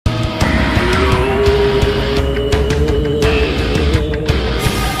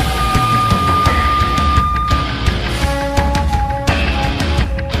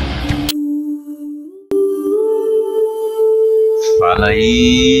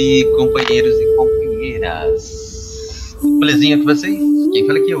aí, companheiros e companheiras, belezinha com vocês? Quem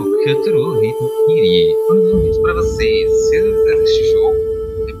fala aqui é o Kuturu Hitokiri, falando um vídeo pra vocês. Este jogo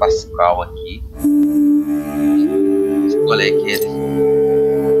de Pascal aqui. Qual é que é?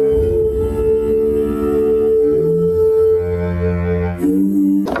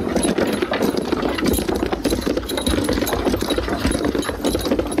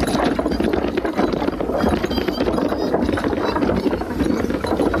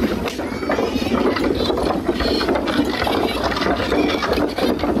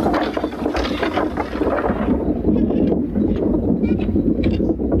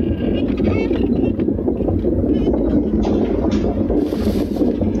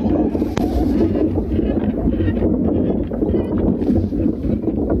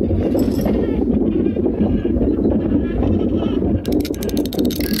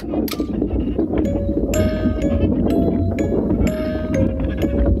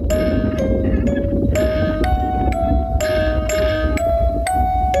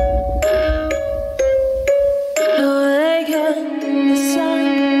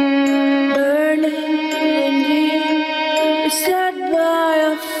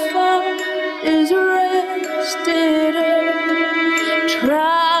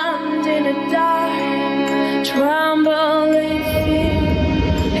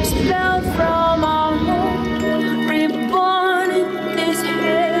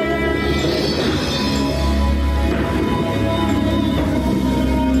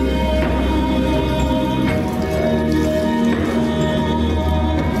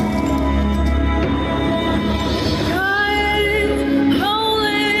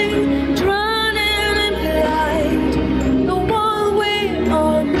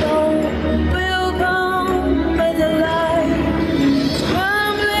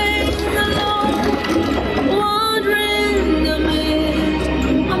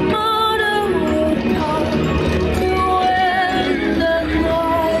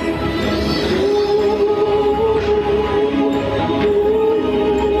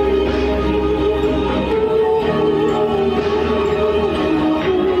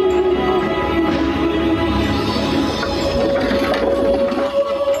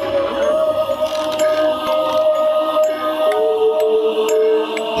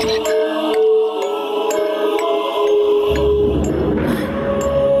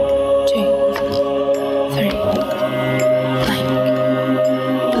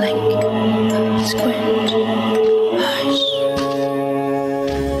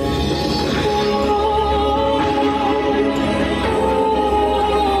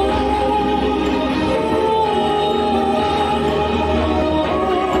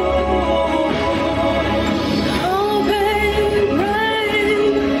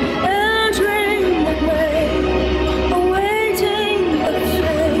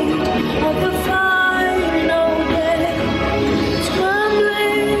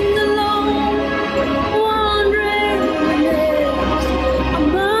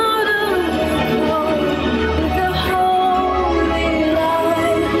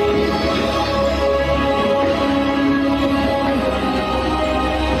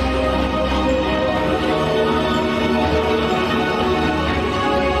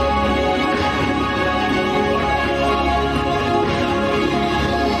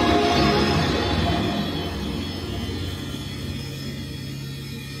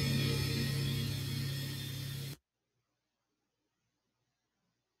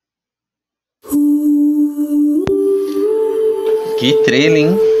 Que trailer,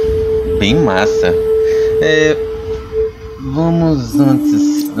 hein? Bem massa. Vamos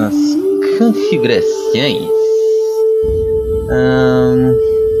antes nas configurações.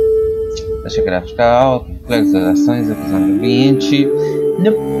 Taxa gráfica alta, visualizações, a visão do ambiente.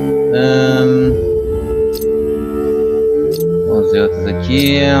 Vamos ver outros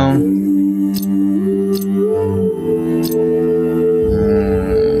aqui.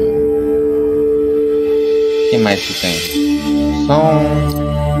 O que mais que tem? Som,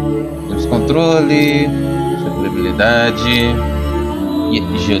 descontrole, estabilidade e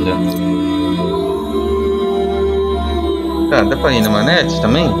ajuda. Tá, dá pra ir na manete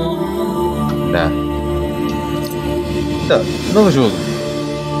também? Dá. Tá, novo jogo.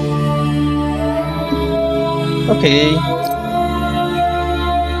 Ok.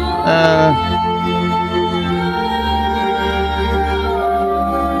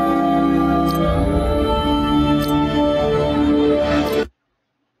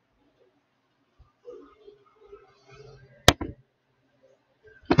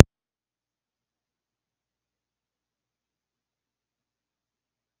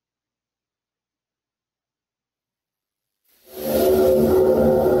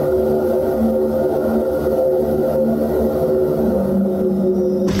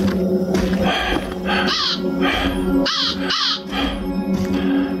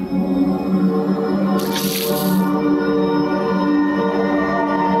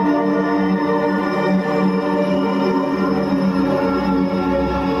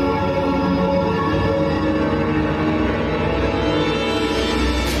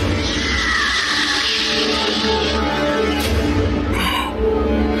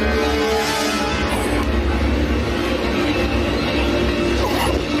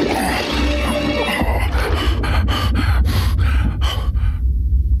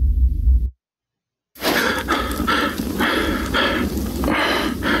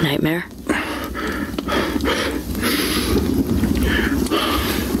 nightmare?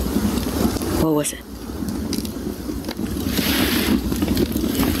 What was it?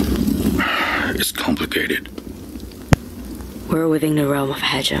 It's complicated. We're within the realm of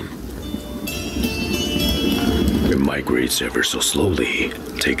Hajam. It migrates ever so slowly,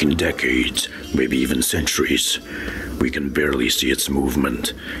 taking decades, maybe even centuries. We can barely see its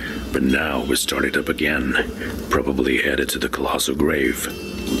movement. But now it started up again, probably headed to the colossal grave.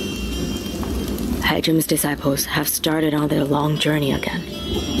 Hajam's disciples have started on their long journey again.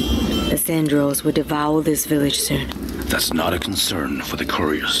 The Sandros will devour this village soon. That's not a concern for the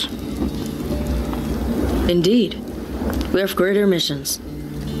couriers. Indeed. We have greater missions.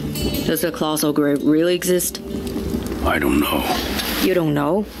 Does the colossal grave really exist? I don't know. You don't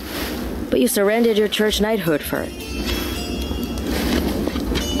know? But you surrendered your church knighthood for it.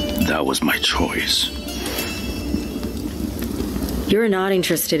 That was my choice. You're not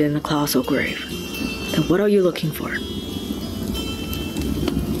interested in the colossal grave. Then what are you looking for?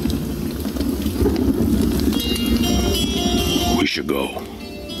 We should go.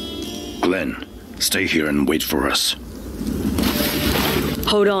 Glenn, stay here and wait for us.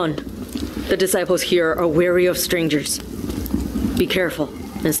 Hold on. The disciples here are wary of strangers. Be careful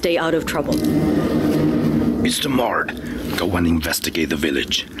and stay out of trouble. It's the Mard. Go and investigate the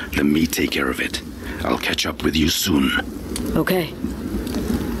village. Let me take care of it. I'll catch up with you soon. Okay.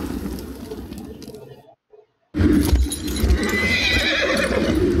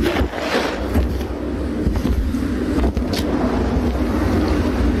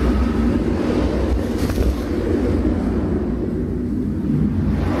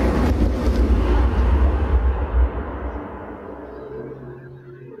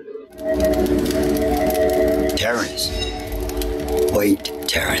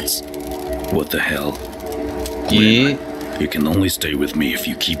 Terrence. What the hell? E... You can only stay with me if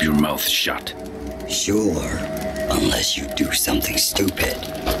you keep your mouth shut. Sure, unless you do something stupid.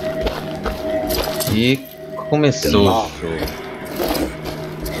 E começou o jogo.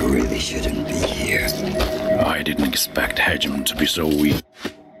 You really shouldn't be here. I didn't expect Hajam to be so weak.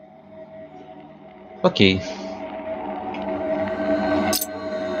 Ok.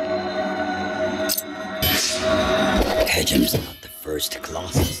 Hajam's not the first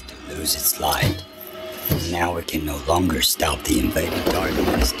Colossus to lose its light. Now it can no longer stop the invading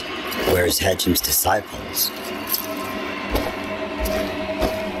darkness. Where's Hajam's disciples?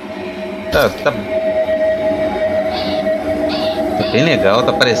 Tá bem legal,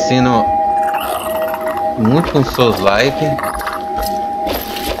 tá parecendo muito com Souls-like.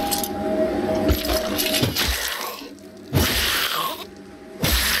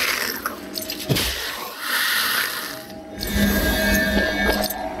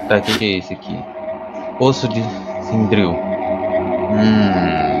 Tá, o que é esse aqui? Osso de Sindril.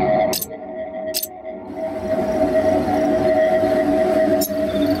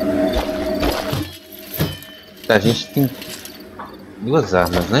 Tá, a gente tem duas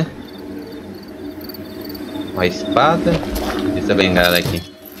armas, né? Uma espada e essa bengala aqui.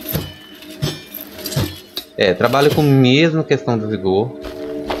 É, trabalho com a mesma questão do vigor.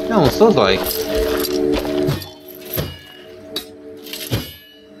 Não, Souls-like.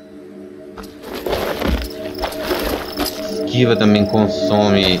 Esquiva também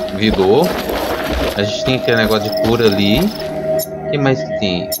consome vigor. A gente tem aquele negócio de cura ali. O que mais que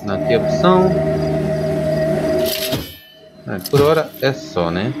tem? Não tem opção. Por hora é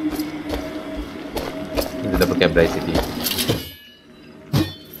só, né? Não dá pra quebrar esse aqui.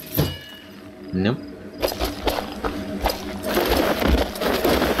 Não.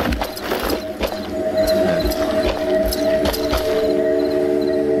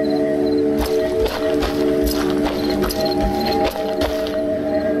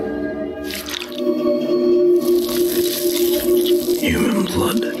 Human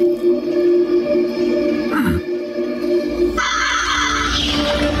blood.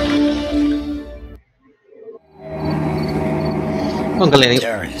 Bom, galera,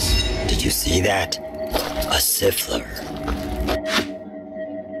 Terrence, did you see that? A Siffler.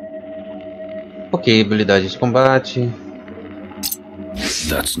 ok, habilidade de combate.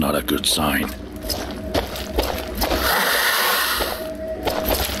 That's not a good sign.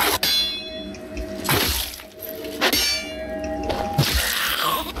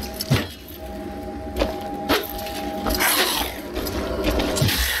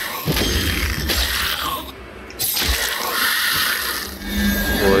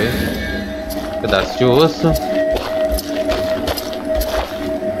 Pedaço de osso.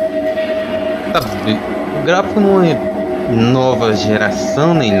 Tá, o gráfico não é nova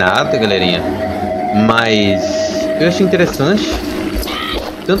geração nem nada, galerinha, mas eu achei interessante.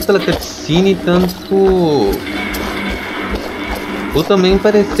 tanto pela cutscene, tanto por também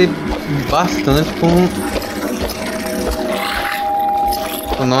parecer bastante com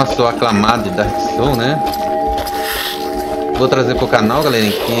o nosso aclamado Dark Souls, né? Vou trazer pro canal,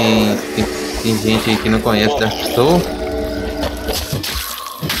 galera, tem gente aí que não conhece Dark Souls,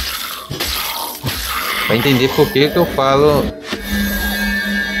 pra entender por que eu falo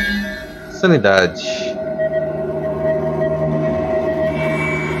Sanidade.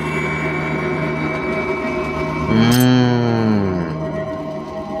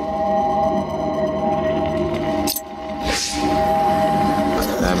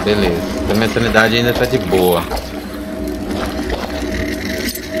 Ah, beleza. Então minha sanidade ainda tá de boa.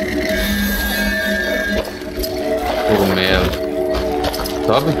 Cogumelo.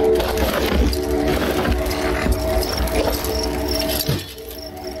 Sobe?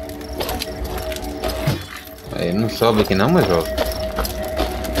 Aí não sobe aqui não, mas ó.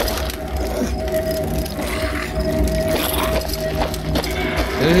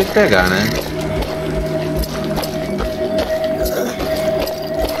 Eu ia pegar, né?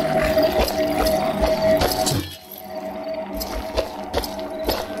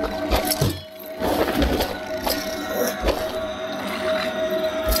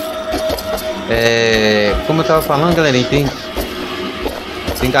 Como eu tava falando, galera,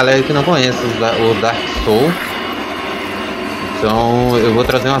 tem galera que não conhece o Dark Souls. Então eu vou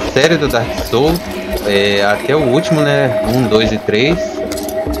trazer uma série do Dark Souls, até o último, né? 1, 2 e 3.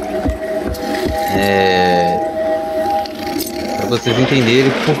 Para vocês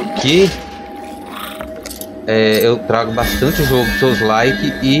entenderem por que eu trago bastante jogo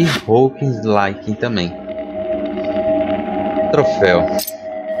Souls-like e Roguelike também. Troféu.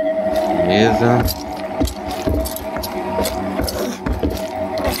 Beleza.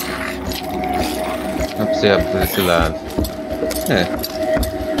 Não precisa por esse lado.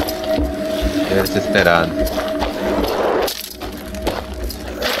 Deve ser esperado.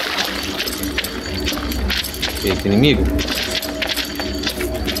 Esse inimigo?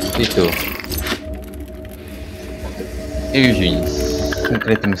 Fechou. Virgens.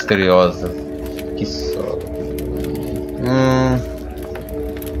 Secreta misteriosa. Que só.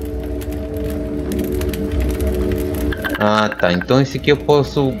 Ah, tá. Então esse aqui eu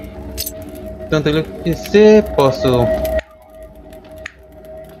posso tanto ele aquecer, posso.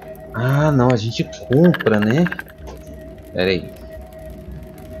 Ah, não, a gente compra, né? Pera aí.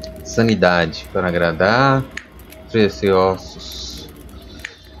 Sanidade para agradar. Oferecer ossos.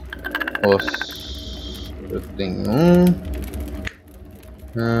 Ossos. Eu tenho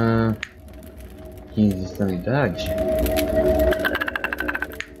 15 sanidade.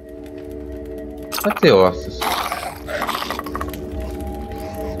 Pode ter ossos.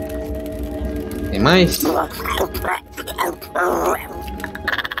 Tem mais?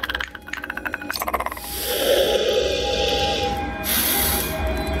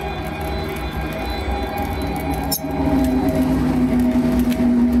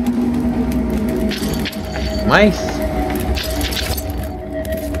 Mais?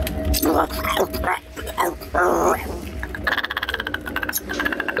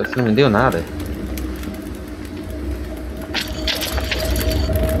 Você não me deu nada.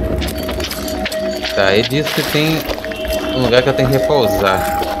 Tá, ele disse que tem um lugar que eu tenho que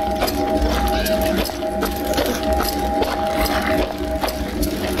repousar.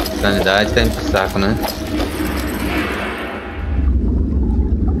 Sanidade tá indo pro saco, né?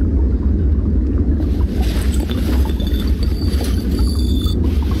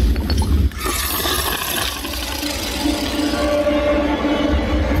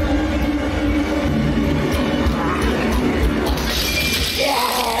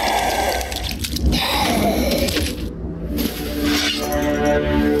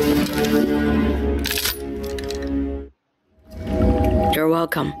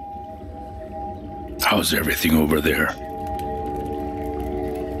 Welcome. How's everything over there?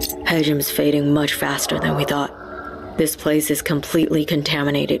 Hejim's fading much faster than we thought. This place is completely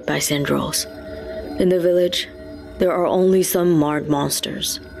contaminated by syndromes. In the village, there are only some marred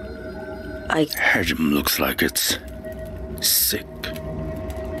monsters. Hejim looks like it's sick.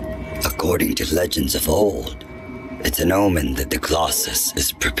 According to legends of old, it's an omen that the Colossus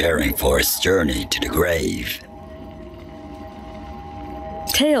is preparing for its journey to the grave.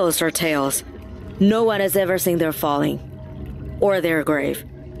 Tales are tales. No one has ever seen their falling. Or their grave.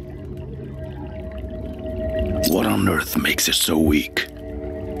 What on earth makes it so weak?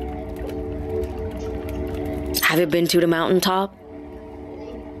 Have you been to the mountaintop?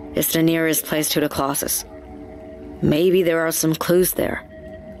 It's the nearest place to the Colossus. Maybe there are some clues there.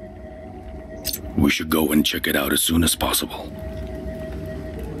 We should go and check it out as soon as possible.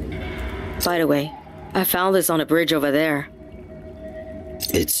 By the way, I found this on a bridge over there.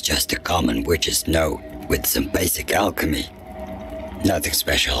 It's just a common witch's note with some basic alchemy. Nothing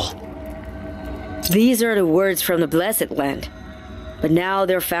special. These are the words from the Blessed Land, but now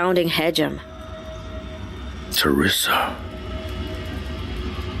they're found in Hedgem. Teresa.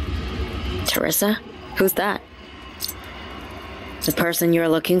 Teresa? Who's that? The person you're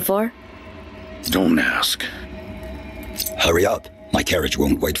looking for? Don't ask. Hurry up. My carriage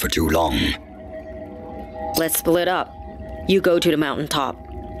won't wait for too long. Let's split up. You go to the mountaintop.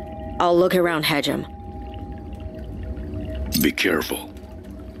 I'll look around Hedgem. Be careful.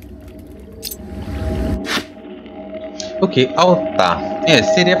 Ok, altar.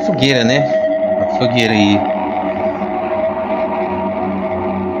 Seria a fogueira, né? A fogueira aí.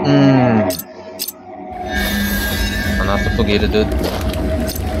 A nossa fogueira do...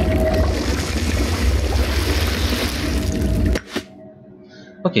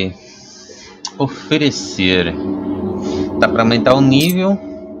 Ok. Oferecer. Dá para aumentar o nível.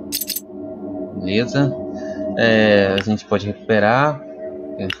 Beleza. A gente pode recuperar.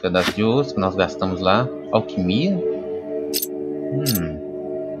 Tem um pedaço de osso que nós gastamos lá. Alquimia.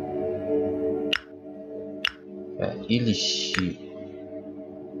 Elixir.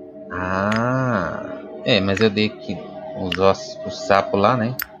 Mas eu dei aqui os ossos pro sapo lá,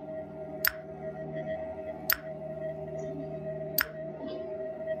 né?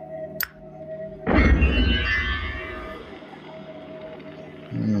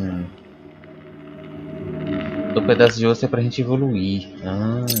 O pedaço de osso é pra gente evoluir.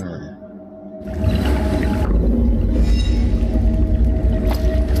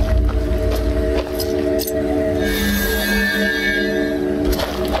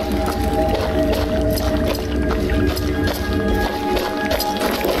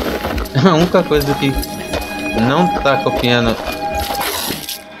 A única coisa que não tá copiando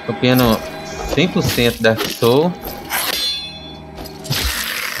 100% da Soul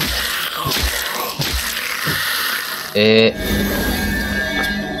é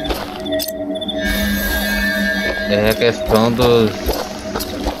a questão dos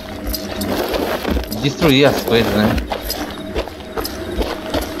destruir as coisas, né?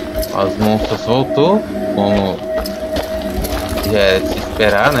 Os monstros voltou, como já é de se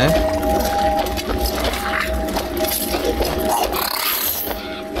esperar, né?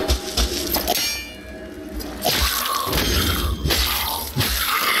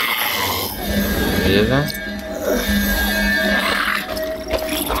 Beleza.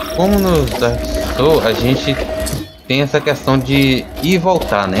 Como nos Dark Souls, a gente tem essa questão de ir e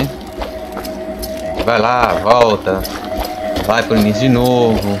voltar, né? Vai lá, volta, vai pro início de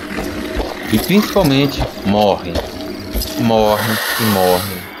novo e principalmente morre, morre e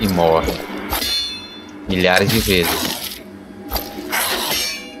morre e morre milhares de vezes.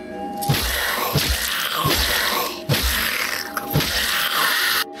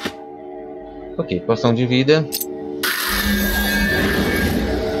 Ok, poção de vida.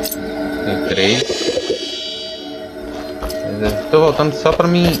 Tem 3. Estou voltando só para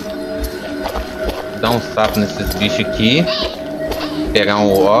mim dar um sapo nesses bichos aqui, pegar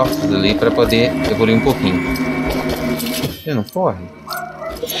um ossos ali para poder evoluir um pouquinho. Ele não corre?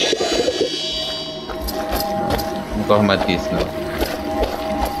 Não corre mais disso, não.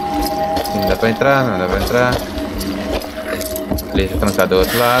 Não dá para entrar, não dá para entrar. Deixa trancar do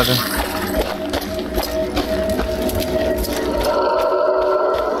outro lado.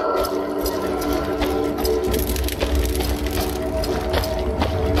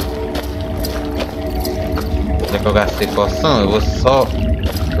 Já que eu gastei poção, eu vou só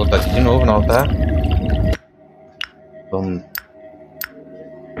botar aqui de novo no altar. Vamos.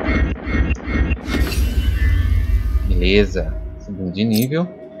 Beleza, subindo de nível.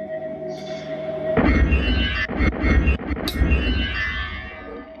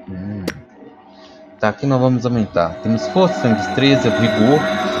 Tá, aqui nós vamos aumentar. Temos força, destreza, vigor,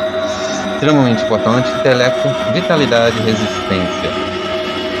 extremamente importante, intelecto, vitalidade e resistência.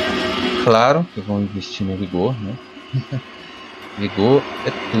 Claro que vão investir no vigor, né? Vigor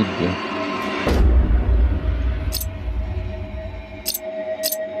é tudo.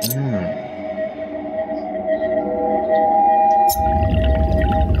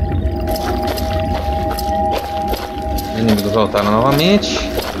 Os inimigos voltaram novamente.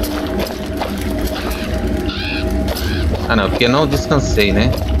 Ah não, porque eu não descansei, né?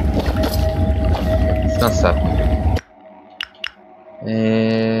 Descansar.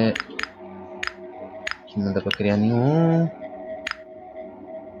 Aqui não dá pra criar nenhum.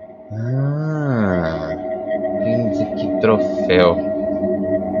 Temos aqui troféu.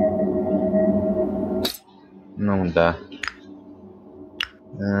 Não dá.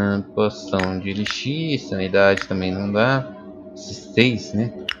 Poção de elixir, sanidade também não dá. Esses 6,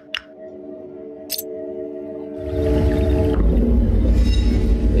 né?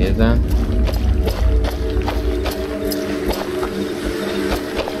 Beleza.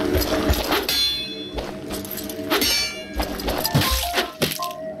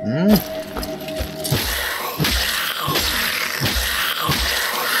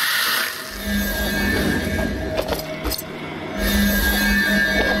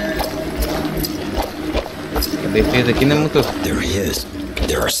 A defesa aqui não é muito... There he is.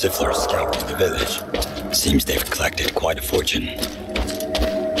 There are Siflers scouring the village. Seems they've collected quite a fortune.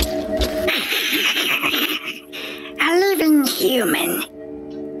 A living human.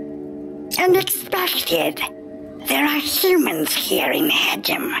 Unexpected. There are humans here in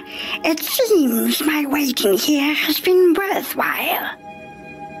Hedgem. It seems my waiting here has been worthwhile.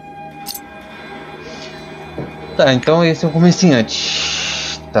 Tá, então esse é o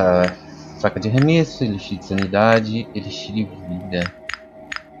comerciante. Tá. Faca de arremesso, elixir de sanidade, elixir de vida.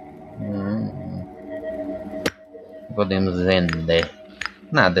 Podemos vender.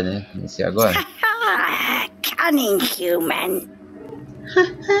 Nada, né? Iniciar agora. Cunning human.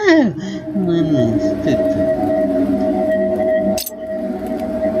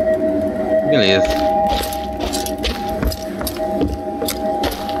 Beleza.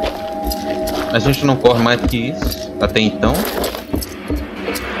 A gente não corre mais que isso até então.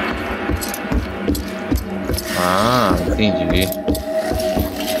 Ah, entendi.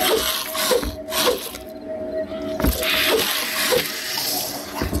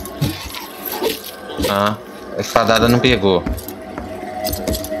 Ah, a espadada não pegou.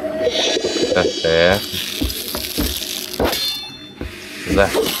 Tá certo. Lá.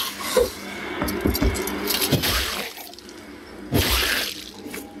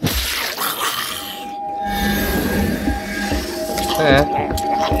 Certo.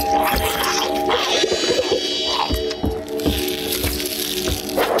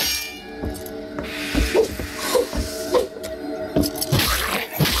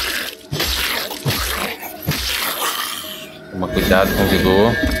 Toma cuidado com o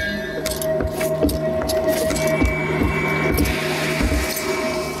vigor.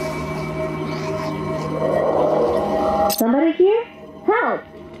 Somebody here? Help!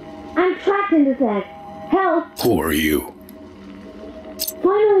 I'm trapped in this egg. Help! Who are you?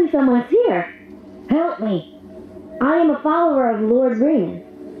 Finally someone's here. Help me. I am a follower of Lord Raymond.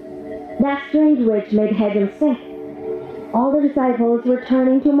 That strange witch made Hedgem sick. All the disciples were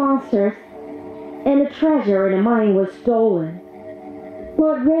turning to monsters, and a treasure in a mine was stolen.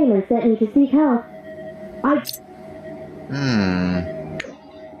 Lord Raymond sent me to seek help.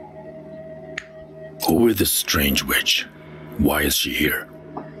 Who is this strange witch? Why is she here?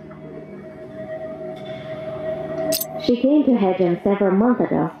 She came to Hedgem several months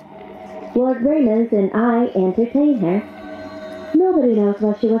ago. Lord Raymond and I entertained her. Nobody knows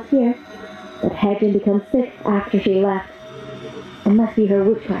why she was here, but Hedgem becomes sick after she left. It must be her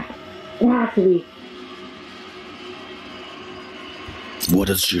witchcraft. It has to be. What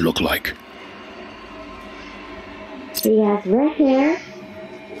does she look like? She has red hair,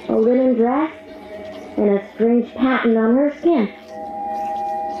 a linen dress, and a strange pattern on her skin.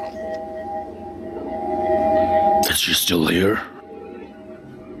 Is she still here?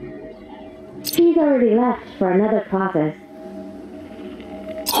 She's already left for another process.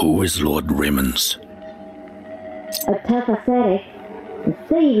 Who is Lord Raymond's? A tough ascetic, a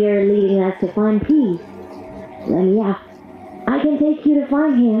savior leading us to find peace. Let me out. I can take you to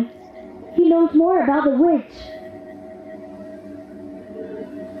find him. He knows more about the witch.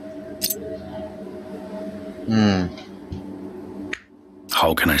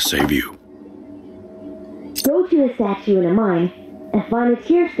 How can I save you? Go to the statue in a mine and find a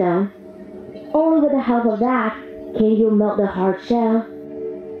tear stone. Only with the help of that can you melt the hard shell.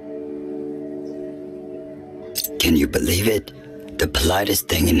 Can you believe it? The politest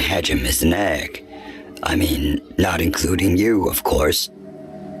thing in Hedgem is an egg. I mean, not including you, of course.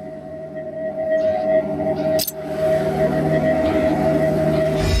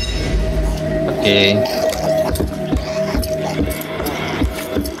 Ok.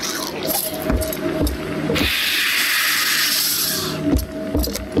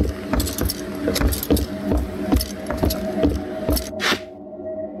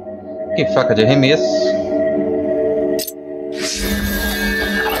 Ok, faca de arremesso.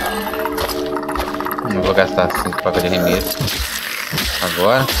 Não vou gastar 5 facas de arremesso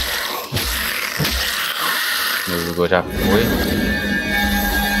agora. Meu vigor já foi.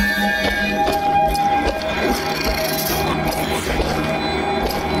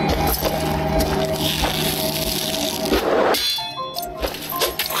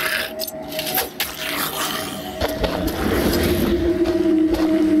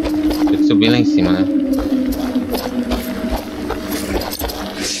 subir lá em cima, né?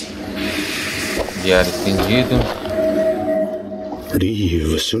 Diário estendido.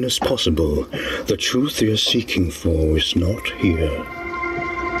 Leave as soon as possible. The truth you're seeking for is not here.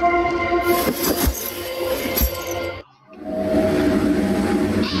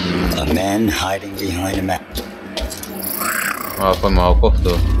 A man hiding behind a map. Ó, foi mal,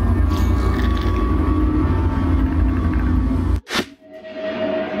 cortou.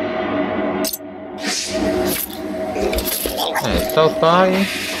 Saltar e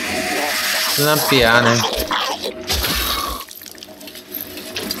lampear, né?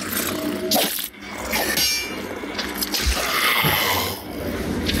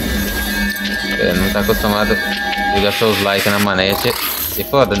 Não tá acostumado a jogar seus likes na manete, é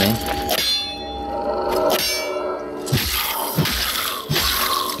foda, né?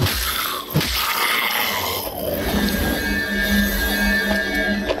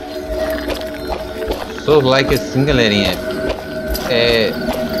 Seus likes assim, galerinha,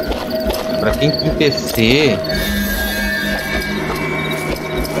 pra quem tem PC,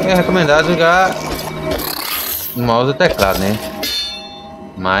 é recomendado jogar no mouse e teclado, né?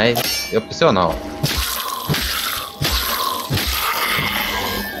 Mas é opcional.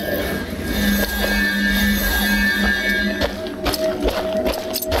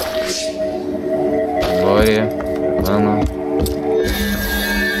 Memória, vamos.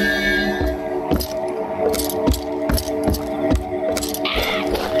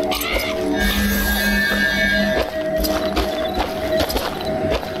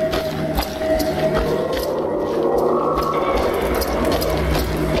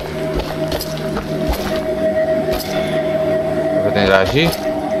 Interagir.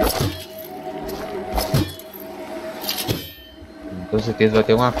 Com certeza vai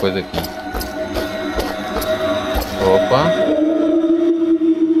ter alguma coisa aqui. Opa!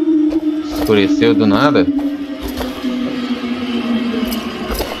 Escureceu do nada.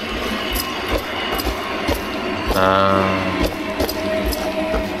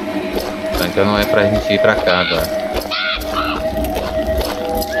 Então não é pra gente ir pra cá agora.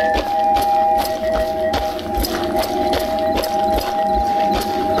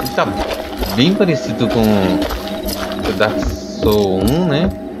 Tá bem parecido com o Dark Souls 1, né?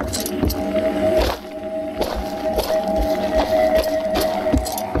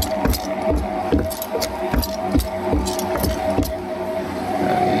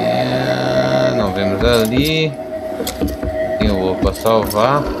 Não vemos ali. Tem o ovo para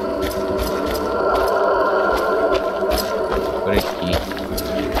salvar. Por aqui.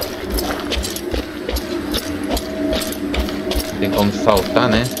 Tem como saltar,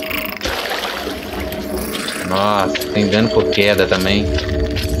 né? Nossa, tem dano por queda também.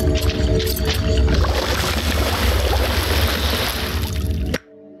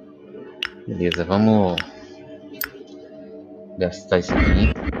 Beleza, vamos gastar isso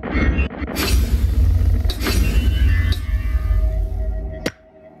aqui.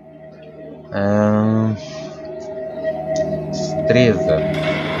 Destreza.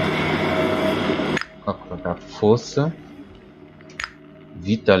 Vou colocar força.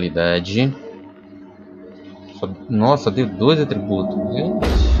 Vitalidade. Nossa, deu 2 atributos.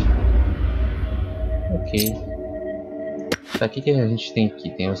 Ok. Tá, o que a gente tem aqui?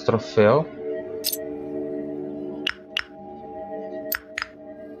 Tem os troféus.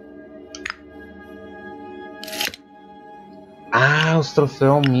 Ah, os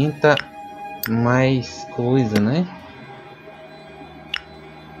troféus aumentam mais coisa, né?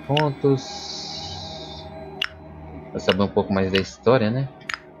 Pontos. Pra saber um pouco mais da história, né?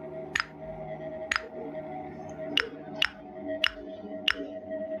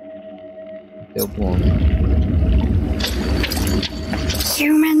 Deu bom.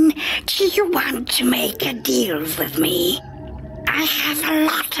 Human, do you want to make a deal with me? I have a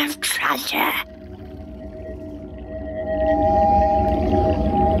lot of treasure.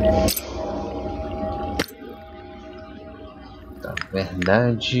 Tá,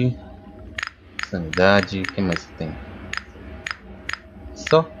 verdade. Sanidade. O que mais tem?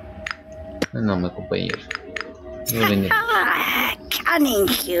 Só? Não, meu companheiro. Cunning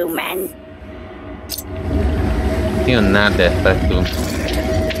human. Não tenho nada pra tu.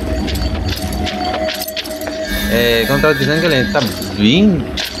 Como eu tava dizendo, galera,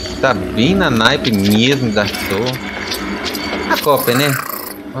 tá bem na naipe mesmo da Souls. A cópia, né?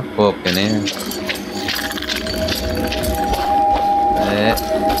 Uma cópia, né?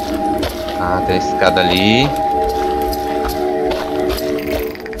 Ah, tem a escada ali.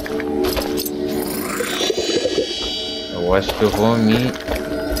 Eu acho que eu vou me...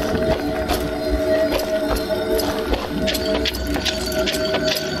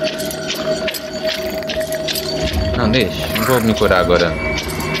 vou me curar agora.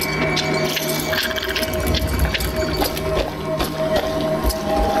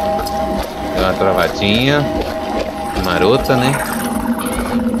 Deu uma travadinha. Marota, né?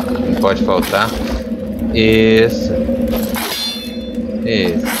 Não pode faltar. Isso.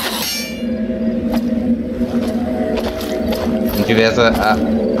 Isso. Se não tivesse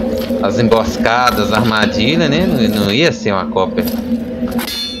as emboscadas, a armadilha, né? Não ia ser uma cópia.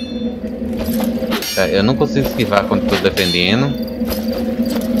 Eu não consigo esquivar quando estou defendendo.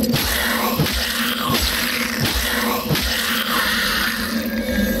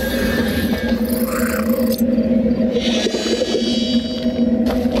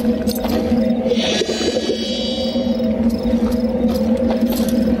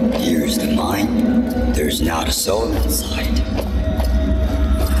 Here's the mine. There's not a soul inside.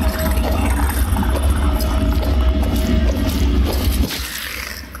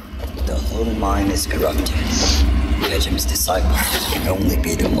 Mine is corrupted. Hejim's disciples can only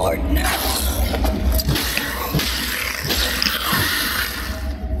be the marked now.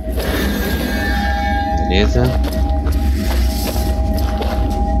 Beleza.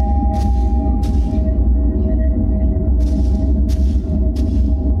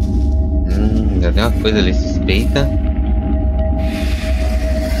 Já tem uma coisa ali suspeita.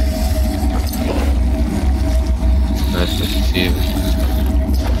 Não é possível.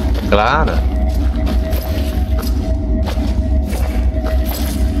 Claro.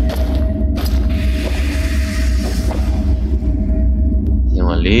 Tem um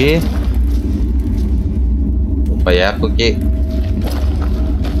ali. Vou apoiar porque...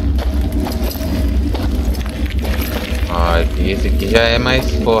 Ó, esse aqui já é mais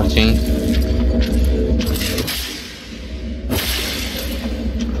forte, hein?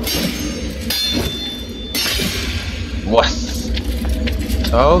 Nossa!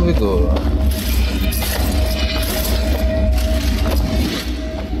 Olha o vigor.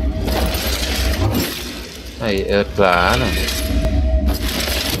 Aí, é claro.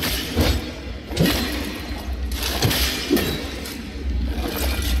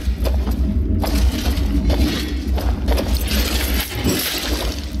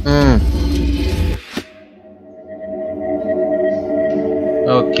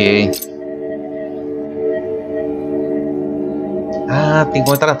 Ok. Ah, tem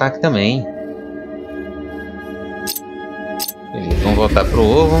contra-ataque também. Beleza, vamos voltar pro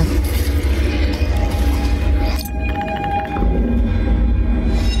ovo.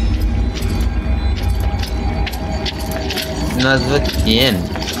 Nós aqui.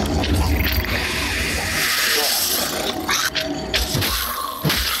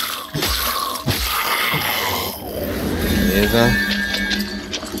 Beleza.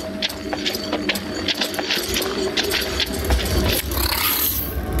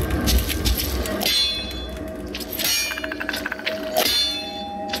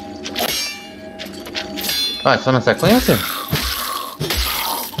 Ah, é só na sequência?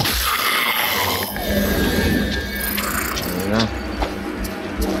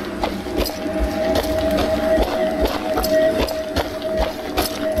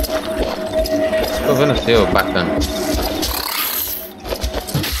 Tô vendo o seu, bacana.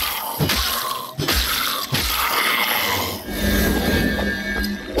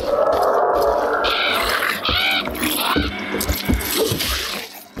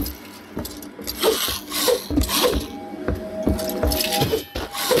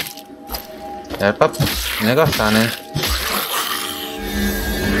 É pra negociar, né?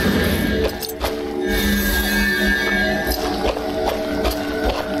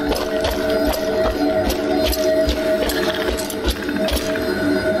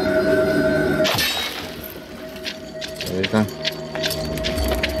 Beleza.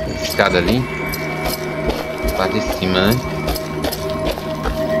 Escada ali. Parte de cima, né?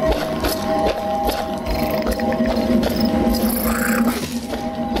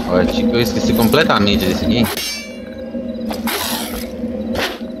 Olha, eu esqueci completamente desse aqui.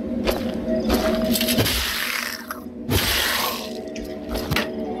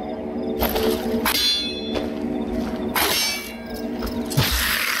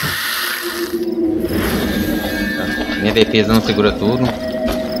 Minha defesa não segura tudo.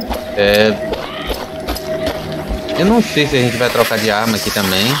 Eu não sei se a gente vai trocar de arma aqui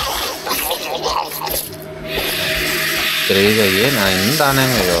também. 3 aí, não dá, né,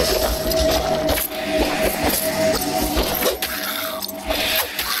 melhor.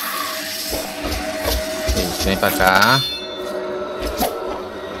 Isso, vem pra cá.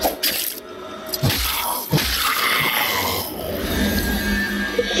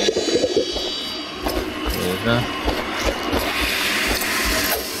 Beleza.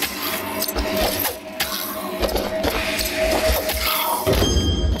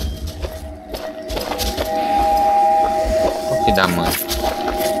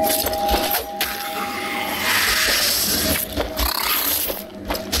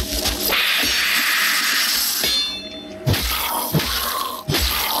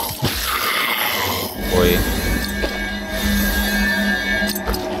 Foi.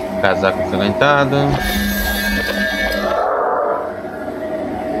 Casaco ensanguentado.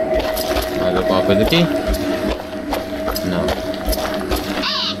 Mais alguma coisa aqui? Não.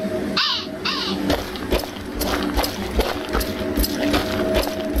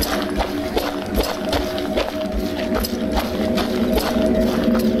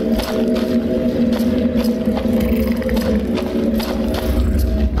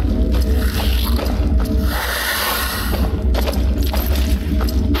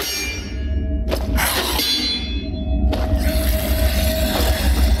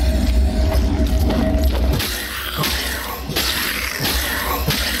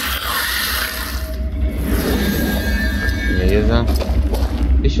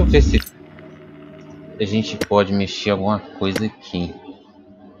 Deixa eu ver se a gente pode mexer alguma coisa aqui.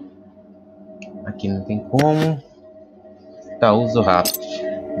 Aqui não tem como. Tá, uso rápido.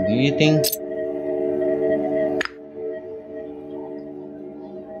 Item.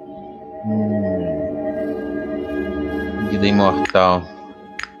 Vida imortal.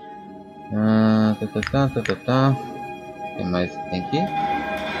 O que mais tem aqui?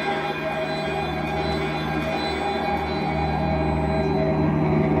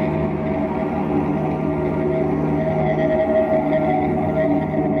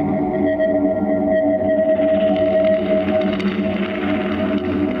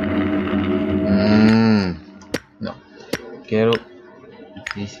 Quero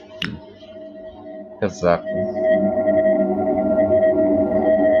esse aqui. Casaco.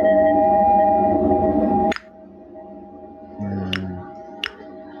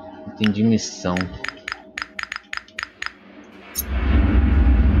 Entendi missão.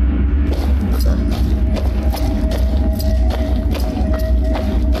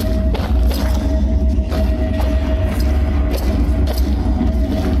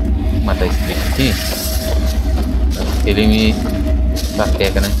 Vou matar esse bicho aqui. Ele me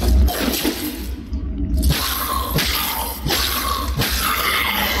sapeca, né?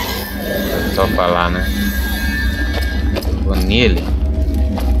 É só falar, né? Vou nele.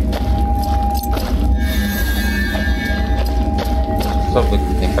 Só ver o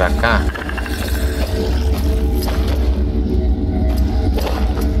que tem pra cá.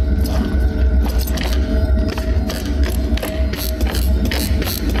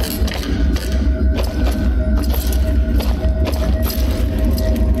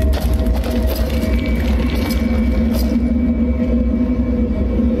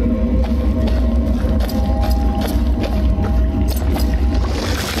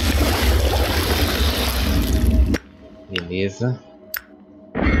 Beleza.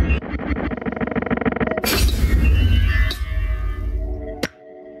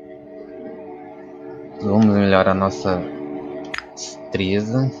 Vamos melhorar a nossa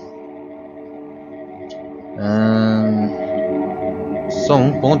destreza. Só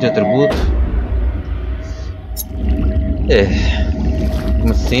um ponto de atributo.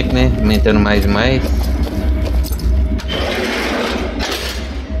 Como sempre, né? Aumentando mais e mais.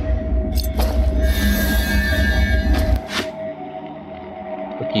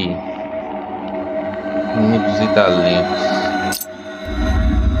 Aqui. Reduzir talentos.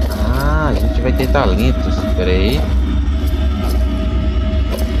 A gente vai ter talentos. Espera aí.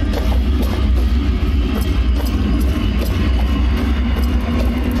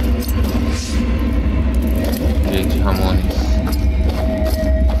 Gente, Ramones.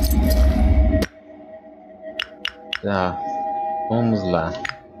 Tá. Vamos lá.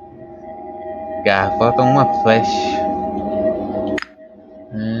 Falta uma flecha.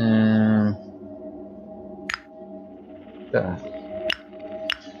 Tá.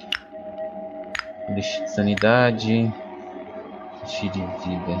 Deixa de sanidade. Deixa de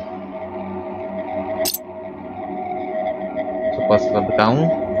vida. Só posso fabricar um?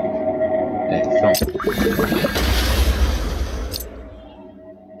 São.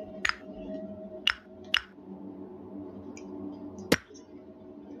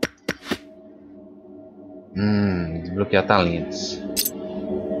 Desbloquear talentos.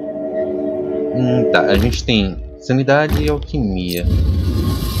 Tá, a gente tem sanidade e alquimia.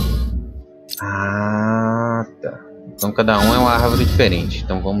 Ah, tá. Então cada um é uma árvore diferente.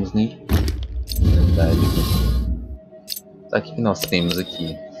 Então vamos em sanidade aqui. Tá, o que nós temos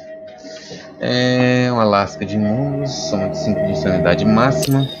aqui? Uma lasca de mundos, soma de 5 de sanidade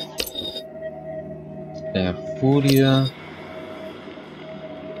máxima. Tem a fúria.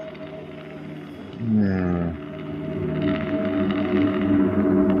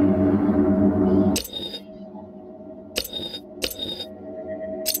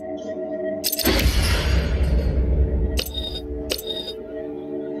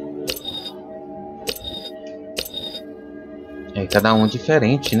 cada um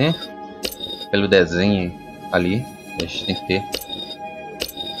diferente, né? Pelo desenho ali, a gente tem que ter.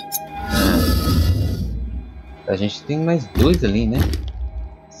 A gente tem mais dois ali, né?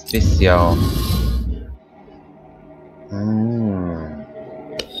 Especial.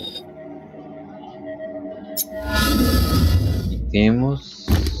 E temos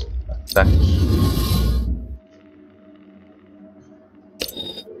ataque.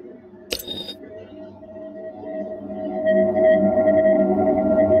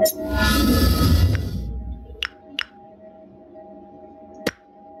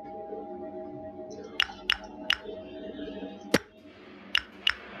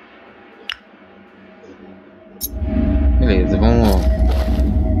 Beleza, vamos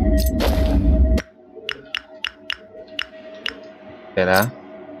esperar.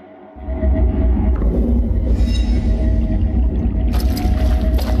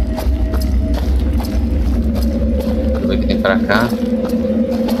 Vamos ver o que tem pra cá.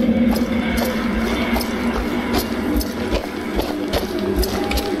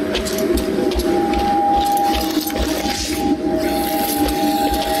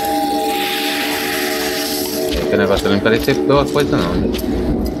 O negócio não parece ser boa coisa não, né?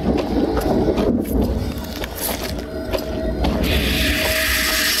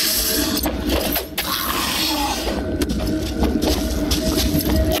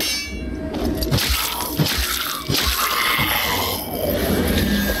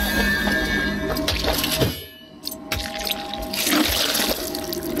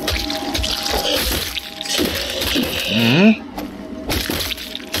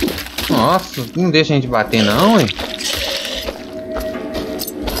 Nossa, não deixa a gente bater não, hein?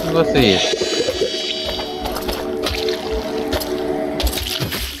 E vocês?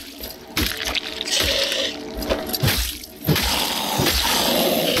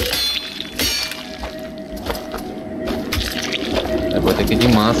 Eu vou ter que ir de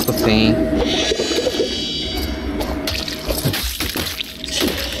manso sim.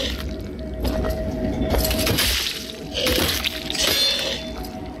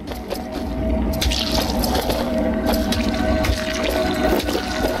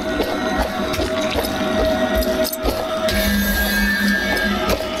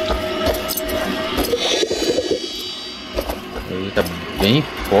 Bem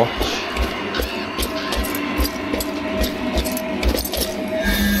forte.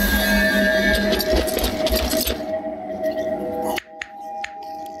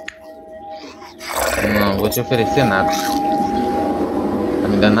 Não vou te oferecer nada. Tá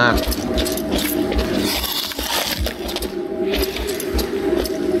me dando nada?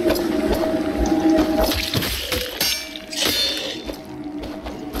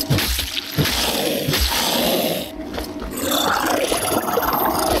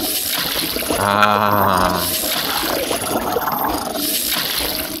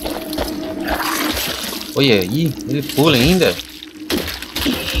 Olha aí, ele pula ainda.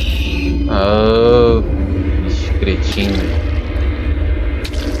 Oh, bicho cretino.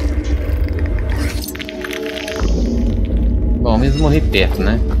 Bom, mesmo morrer perto,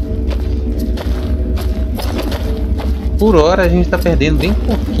 né? Por hora a gente tá perdendo bem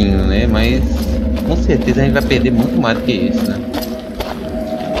pouquinho, né? Mas com certeza a gente vai perder muito mais do que isso, né?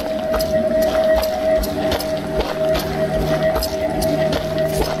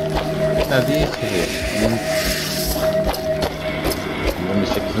 Não vou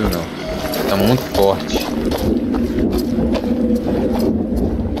mexer com isso não. Tá muito forte.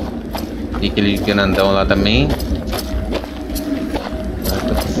 E aquele grandão lá também. Eu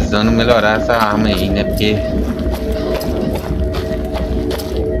tô precisando melhorar essa arma aí, né? Porque...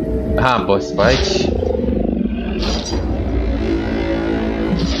 boss fight.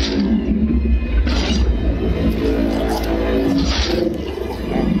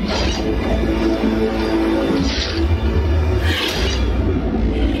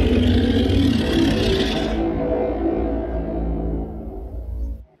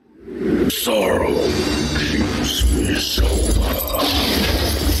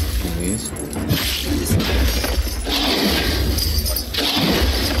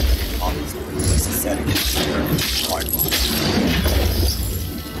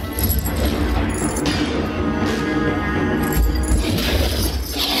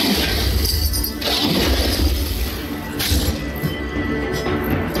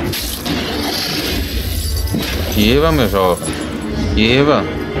 Esquiva, meu jovem. Esquiva.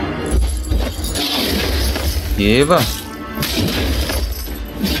 Esquiva.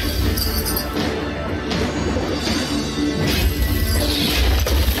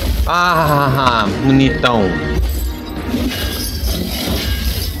 Bonitão.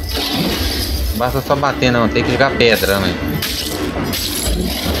 Não basta só bater não, tem que jogar pedra, né?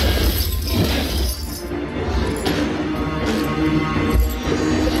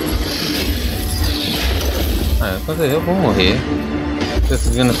 Eu vou morrer.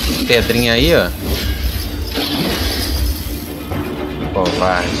 Vocês vindo essa pedrinha aí, ó.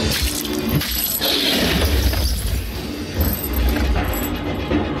 Covarde.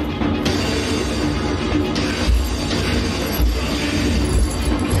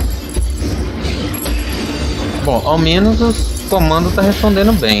 Bom, ao menos os comandos tá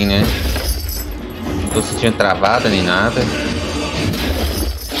respondendo bem, né? Não tô sentindo travada nem nada.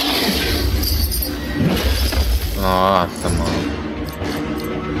 Nossa, mano.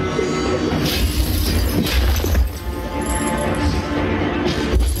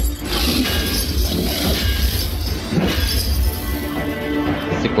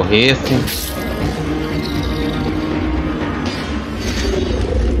 Se corresse.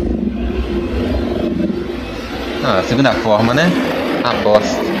 Ah, a segunda forma, né? A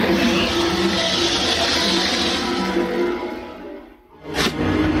bosta.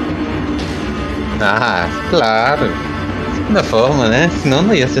 Ah, claro. Segunda forma, né? Senão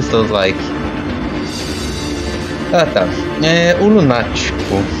não ia ser seus likes. Ah, tá. O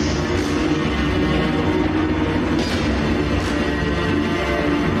lunático.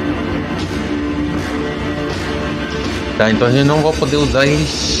 Tá, então a gente não vai poder usar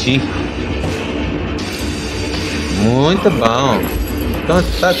enchi. Muito bom. Então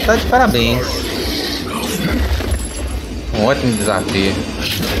tá de parabéns. Um ótimo desafio.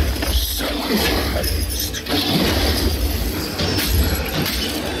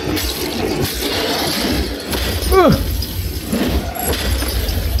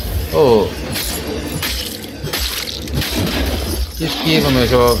 Oh. Esquiva, meu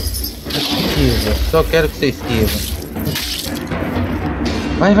jovem. Esquiva. Só quero que você esquiva.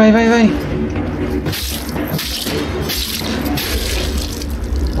 Vai, vai, vai, vai.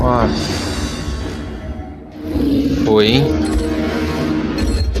 Nossa. Foi, hein?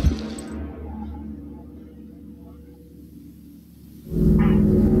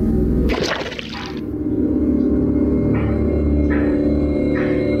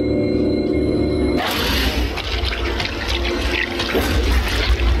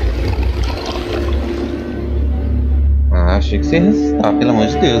 Ah, achei que você ia ressuscitar, pelo amor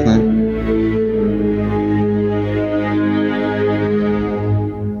de Deus, né?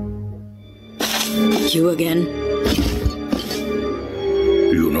 You again?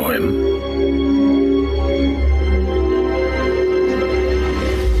 You know him?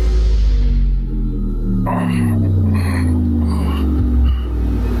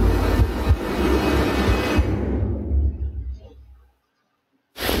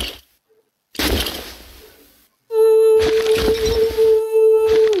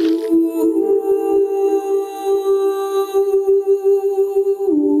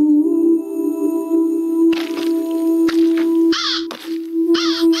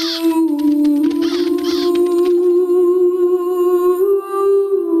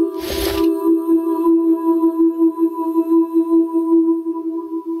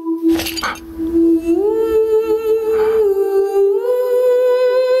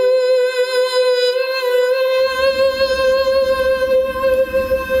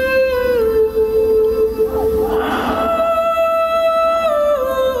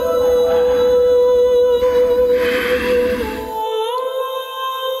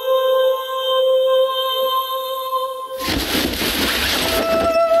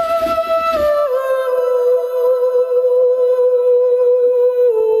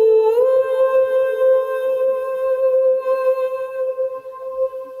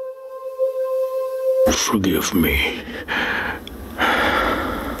 Forgive me.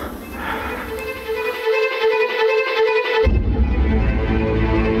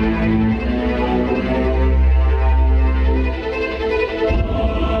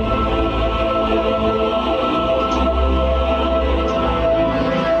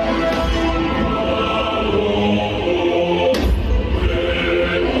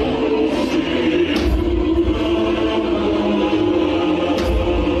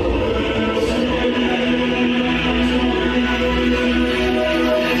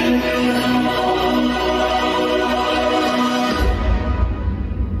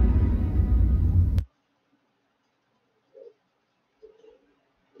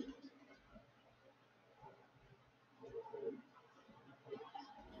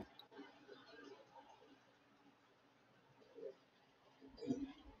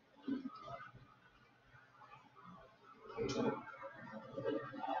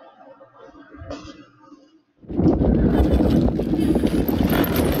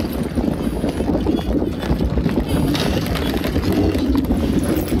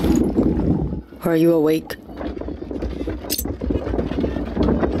 Are you awake?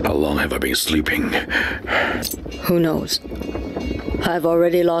 How long have I been sleeping? Who knows? I've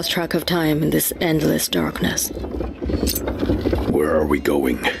already lost track of time in this endless darkness. Where are we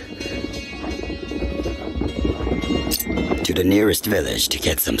going? To the nearest village to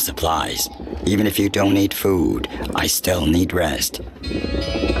get some supplies. Even if you don't need food, I still need rest.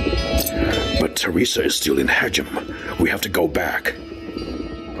 But Teresa is still in Hejim. We have to go back.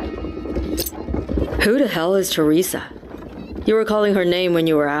 Who the hell is Teresa? You were calling her name when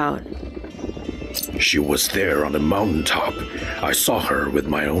you were out. She was there on the mountaintop. I saw her with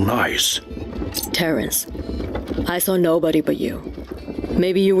my own eyes. Terrence, I saw nobody but you.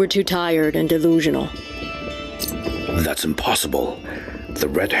 Maybe you were too tired and delusional. That's impossible. The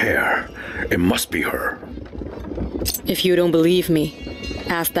red hair. It must be her. If you don't believe me,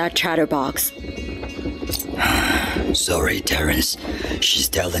 ask that chatterbox. Sorry, Terrence. She's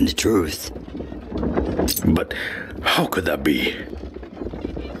telling the truth. But how could that be?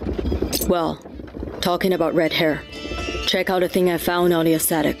 Well, talking about red hair, check out a thing I found on the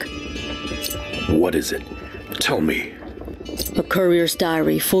ascetic. What is it? Tell me. A courier's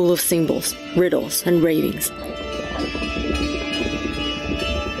diary full of symbols, riddles, and ravings.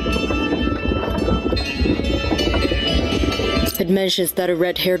 It mentions that a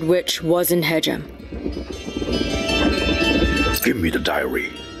red-haired witch was in Hejim. Give me the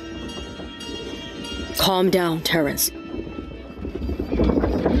diary. Calm down, Terrence.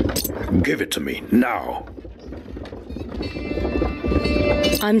 Give it to me, now.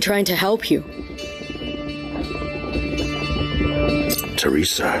 I'm trying to help you.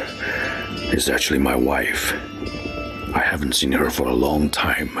 Teresa is actually my wife. I haven't seen her for a long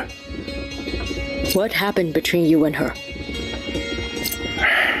time. What happened between you and her?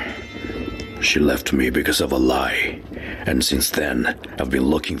 She left me because of a lie, and since then, I've been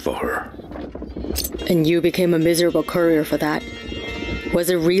looking for her. And you became a miserable courier for that. Was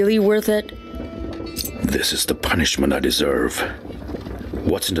it really worth it? This is the punishment I deserve.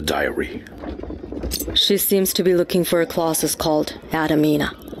 What's in the diary? She seems to be looking for a Colossus called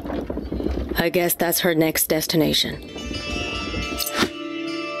Adamina. I guess that's her next destination.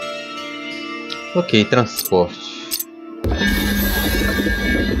 Ok, transporte.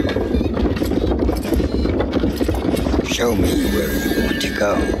 Show me where you want to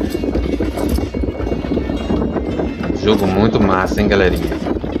go. Jogo muito massa, hein, galerinha?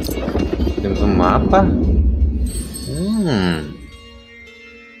 Temos um mapa.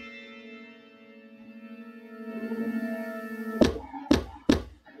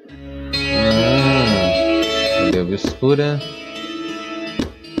 Deu obscura.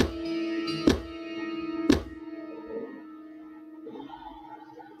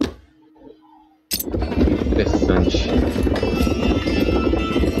 Interessante.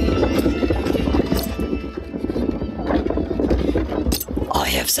 I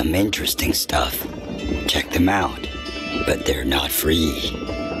have some interesting stuff. Check them out. But they're not free.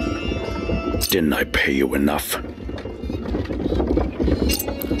 Didn't I pay you enough?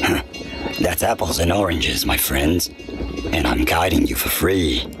 That's apples and oranges, my friends. And I'm guiding you for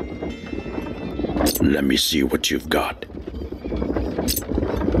free. Let me see what you've got.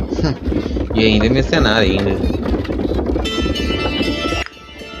 E ainda é mercenário ainda.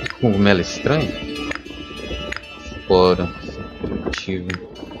 Cogumelo estranho? Espora. Cultivo.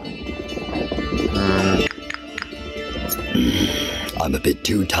 I'm a bit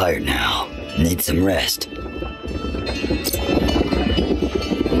too tired now. Need some rest.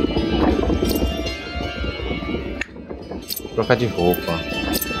 Trocar de roupa.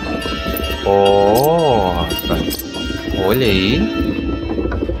 Oh, rapaz. Olha aí.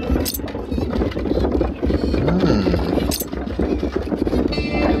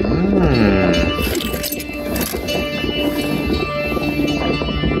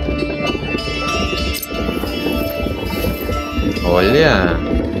 Olha.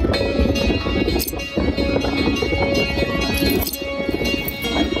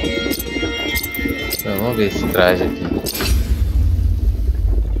 Então, vamos ver esse traje aqui.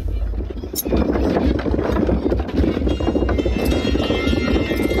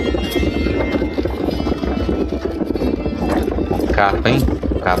 Capa, hein?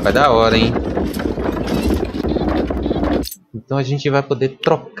 Capa é da hora, hein? Então a gente vai poder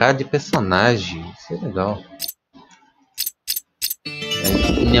trocar de personagem. Isso é legal.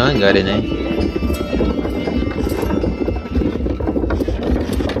 Não, agora, né?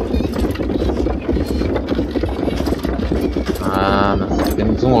 Ah, nós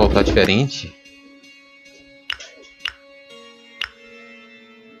temos um local diferente.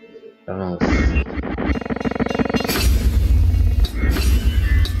 Vamos.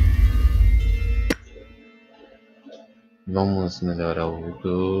 Vamos melhorar o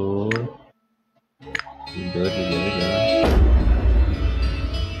do.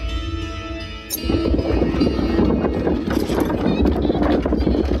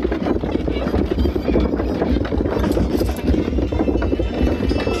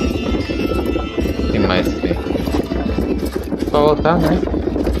 Tem mais que tem. Só voltar, né?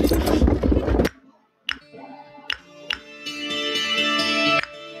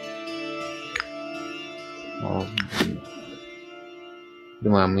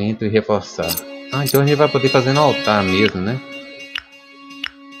 Armamento e reforçar. Ah, então a gente vai poder fazer no altar mesmo, né?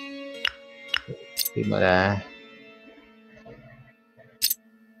 Demorar.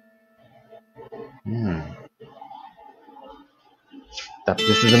 Tá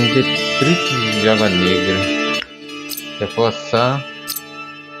precisando de triplos de água negra. Reforçar.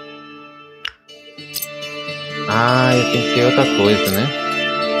 Ah, eu tenho que ter outra coisa, né?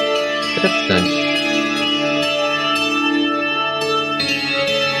 Interessante.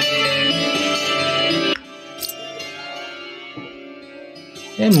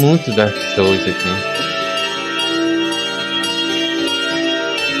 É muito Dark Souls aqui.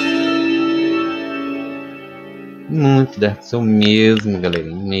 Muito Dark Souls mesmo, galera.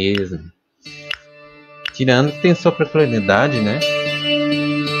 Mesmo. Tirando que tem sua peculiaridade, né?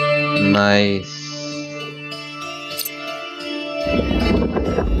 Mas...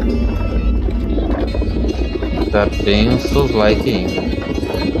 tá bem um Souls-like ainda.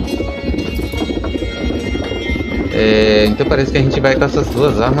 Então parece que a gente vai com essas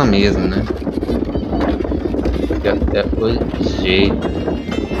duas armas mesmo, né? É o jeito.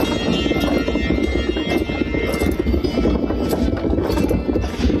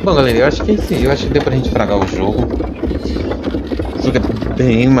 Bom, galera, eu acho que é isso aí. Eu acho que deu pra gente fragar o jogo. O jogo é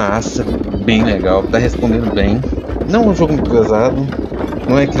bem massa, bem legal, tá respondendo bem. Não é um jogo muito pesado,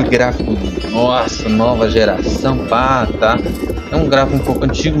 não é aquele gráfico, nossa, nova geração, pá, tá? É um gráfico um pouco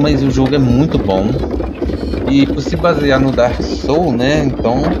antigo, mas o jogo é muito bom. E por se basear no Dark Souls, né?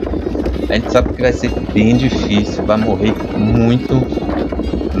 Então a gente sabe que vai ser bem difícil, vai morrer muito,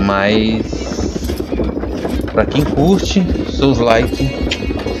 mas pra quem curte Souls-like,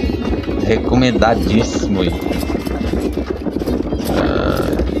 recomendadíssimo aí.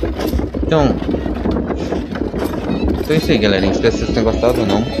 Então é isso aí, galera. Espero que vocês tenham gostado ou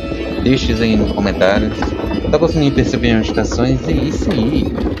não. Deixe aí nos comentários. Tá conseguindo perceber as notificações? É isso aí.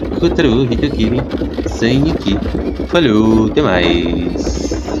 Kuturu, Hitokiri, Saniki. Falou, até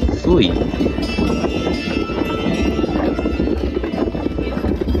mais. Fui.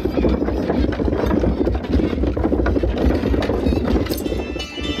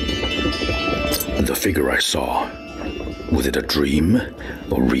 The figure I saw, was it a dream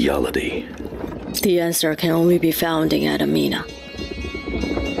or reality? The answer can only be found in Adamina.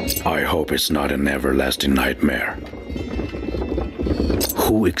 I hope it's not an everlasting nightmare.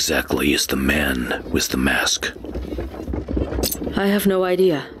 Who exactly is the man with the mask? I have no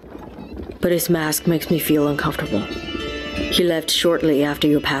idea, but his mask makes me feel uncomfortable. He left shortly after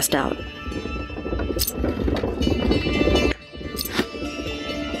you passed out.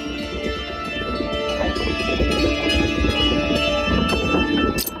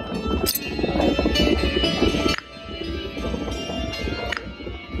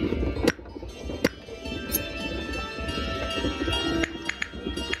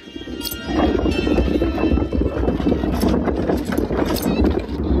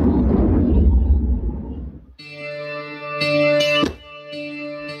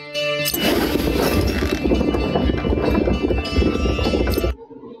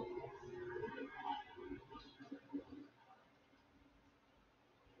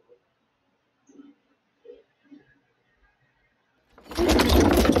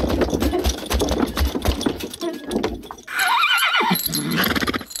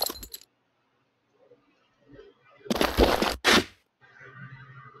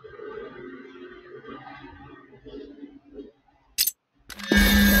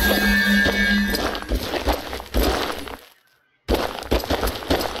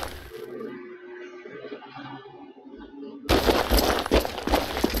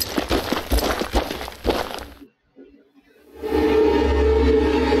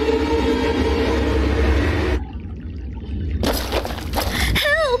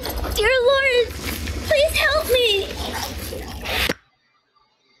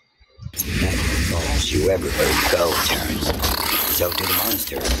 Everywhere you go turns. So do the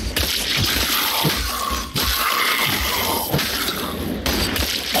monsters.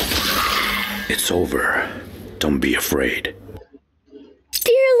 It's over. Don't be afraid.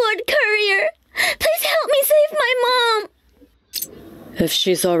 Dear Lord Courier, please help me save my mom! If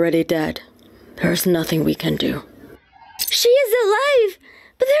she's already dead, there's nothing we can do. She is alive,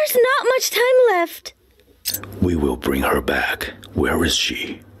 but there's not much time left. We will bring her back. Where is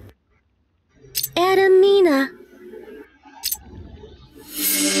she? Adamina.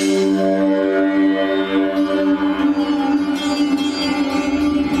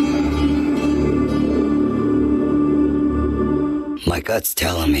 My gut's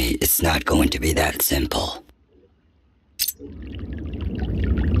telling me it's not going to be that simple.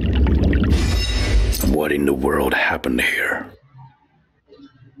 What in the world happened here?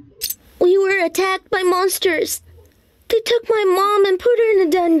 We were attacked by monsters. They took my mom and put her in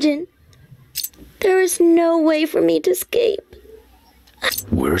a dungeon. There is no way for me to escape.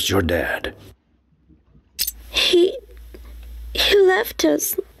 Where's your dad? He left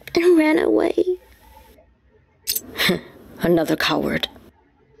us and ran away. Another coward.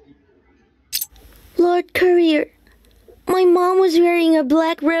 Lord Courier, my mom was wearing a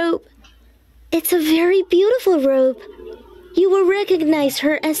black robe. It's a very beautiful robe. You will recognize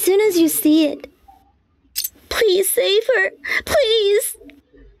her as soon as you see it. Please save her, please!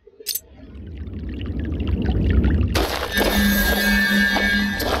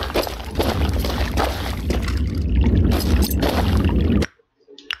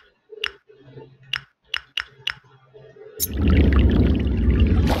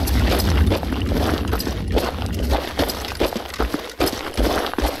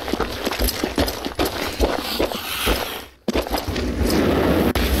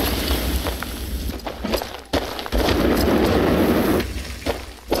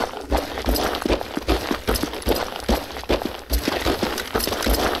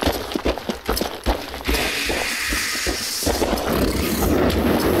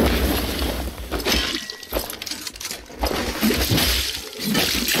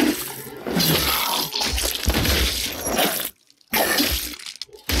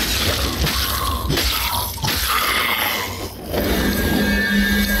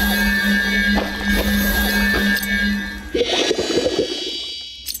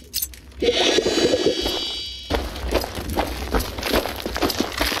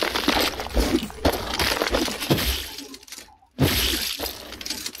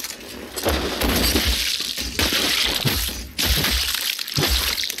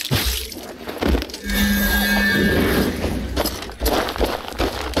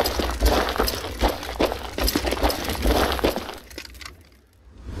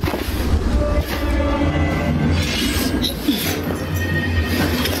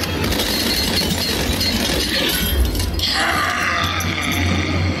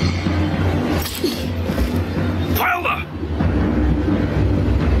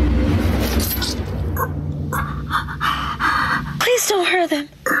 Don't hurt them.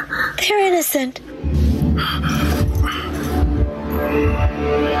 They're innocent.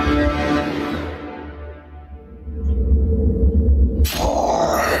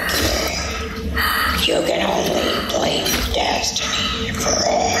 You can only blame destiny for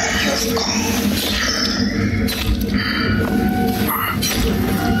all you've caused.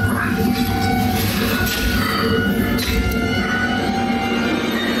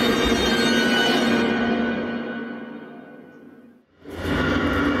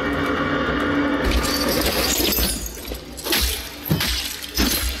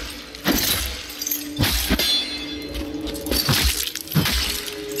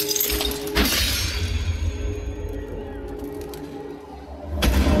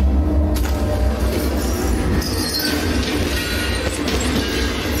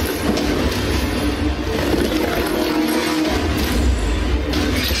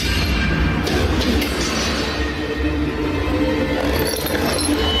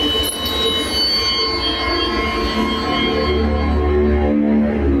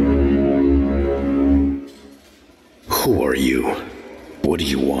 Who are you? What do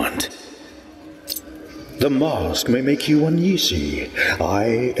you want? The mask may make you uneasy.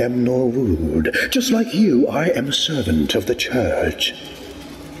 I am Norwood. Just like you, I am a servant of the church.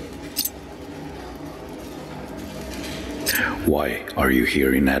 Why are you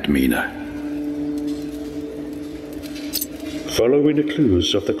here in Admina? Following the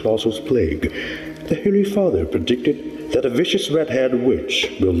clues of the Colossus Plague, the Holy Father predicted that a vicious red-haired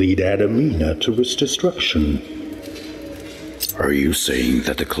witch will lead Adamina to its destruction. Are you saying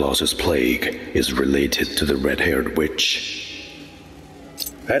that the Colossus Plague is related to the red-haired witch?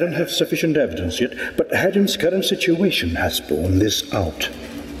 I don't have sufficient evidence yet, but Hadam's current situation has borne this out.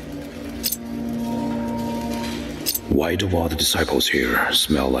 Why do all the disciples here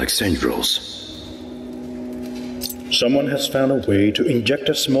smell like Syndrels? Someone has found a way to inject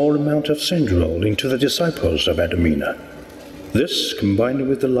a small amount of Syndrol into the disciples of Adamina. This, combined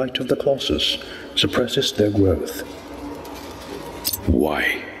with the light of the Colossus, suppresses their growth.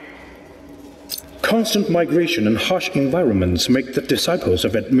 Why? Constant migration and harsh environments make the disciples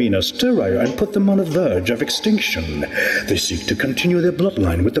of Edmina sterile and put them on the verge of extinction. They seek to continue their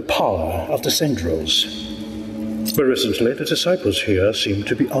bloodline with the power of the Sendros. But recently, the disciples here seem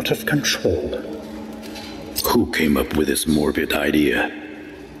to be out of control. Who came up with this morbid idea?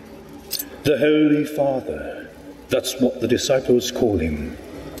 The Holy Father. That's what the disciples call him.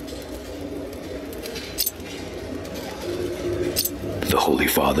 The Holy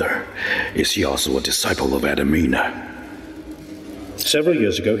Father. Is he also a disciple of Edmina? Several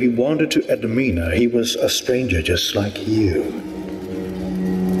years ago, he wandered to Edmina. He was a stranger just like you.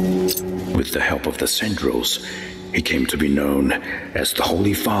 With the help of the Sendros, he came to be known as the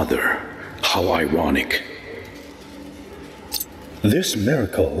Holy Father. How ironic. This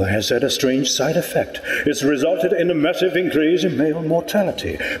miracle has had a strange side effect. It's resulted in a massive increase in male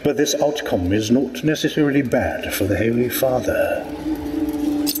mortality, but this outcome is not necessarily bad for the Holy Father.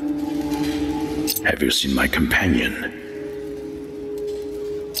 Have you seen my companion?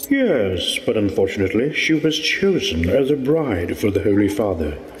 Yes, but unfortunately she was chosen as a bride for the Holy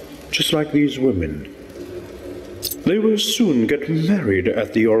Father, just like these women. They will soon get married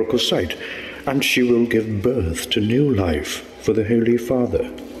at the Oracle site, and she will give birth to new life for the Holy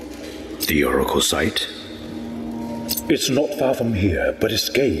Father. The Oracle site? It's not far from here, but its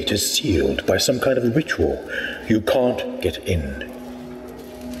gate is sealed by some kind of ritual. You can't get in.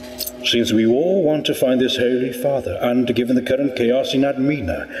 Since we all want to find this Holy Father, and given the current chaos in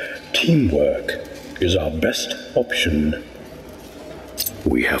Edmina, teamwork is our best option.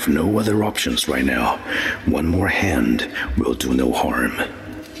 We have no other options right now. One more hand will do no harm.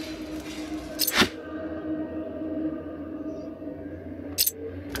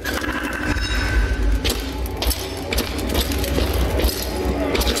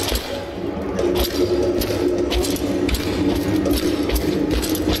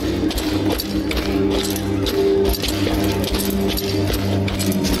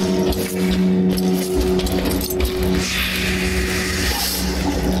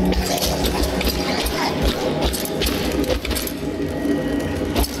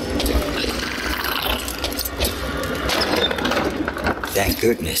 Thank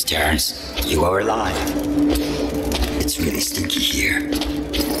goodness, Terrence. You are alive. It's really stinky here.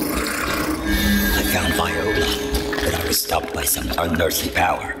 I found Viola, but I was stopped by some unearthly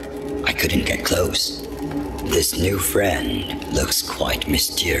power. I couldn't get close. This new friend looks quite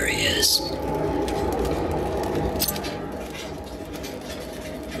mysterious.